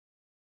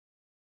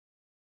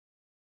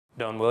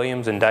Don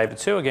Williams and David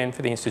Sue again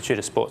for the Institute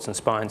of Sports and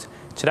Spines.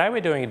 Today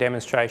we're doing a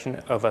demonstration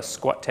of a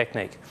squat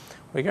technique.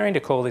 We're going to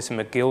call this a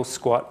McGill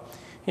Squat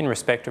in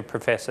respect of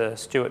Professor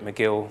Stuart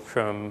McGill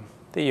from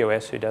the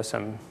US, who does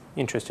some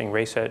interesting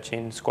research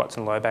in squats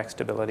and low back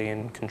stability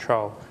and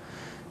control.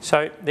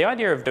 So the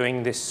idea of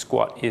doing this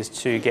squat is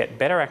to get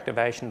better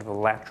activation of the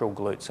lateral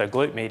glutes, so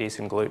glute medius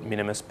and glute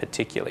minimus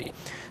particularly.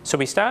 So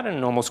we start in a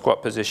normal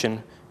squat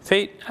position,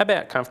 feet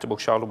about comfortable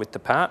shoulder width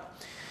apart.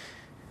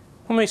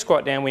 When we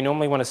squat down, we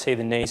normally want to see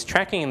the knees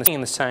tracking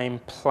in the same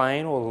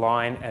plane or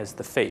line as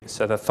the feet.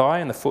 So the thigh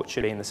and the foot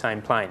should be in the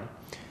same plane.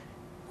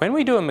 When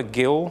we do a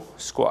McGill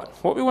squat,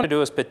 what we want to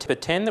do is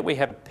pretend that we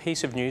have a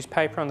piece of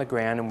newspaper on the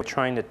ground and we're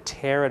trying to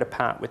tear it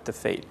apart with the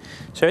feet.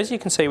 So as you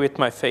can see with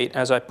my feet,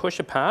 as I push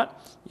apart,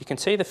 you can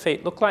see the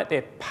feet look like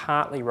they're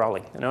partly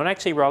rolling. They're not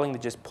actually rolling,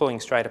 they're just pulling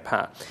straight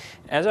apart.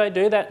 As I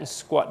do that and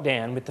squat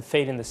down with the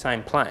feet in the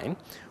same plane,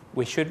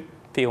 we should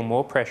feel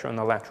more pressure on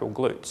the lateral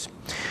glutes.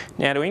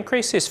 Now to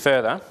increase this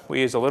further,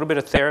 we use a little bit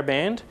of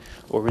TheraBand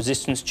or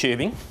resistance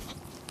tubing,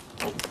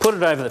 put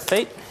it over the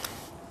feet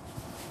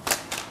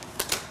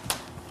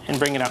and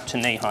bring it up to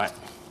knee height.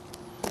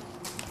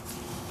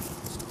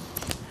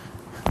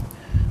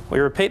 We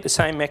repeat the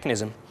same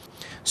mechanism.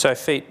 So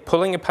feet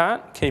pulling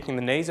apart, keeping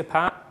the knees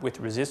apart with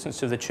resistance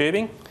to the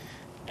tubing,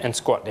 and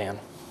squat down.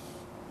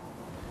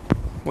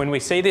 When we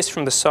see this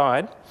from the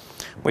side,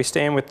 we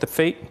stand with the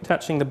feet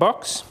touching the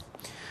box,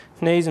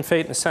 knees and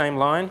feet in the same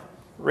line,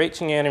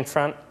 reaching out in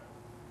front,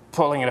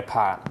 pulling it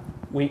apart.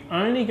 We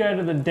only go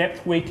to the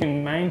depth we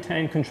can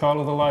maintain control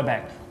of the low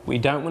back. We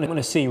don't want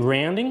to see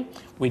rounding,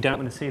 we don't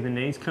want to see the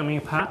knees coming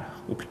apart,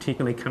 or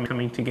particularly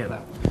coming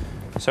together.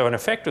 So an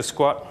effective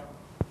squat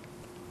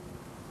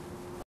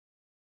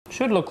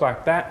should look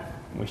like that.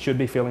 We should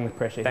be feeling the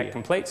pressure here. That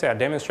completes our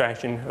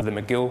demonstration of the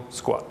McGill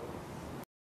squat.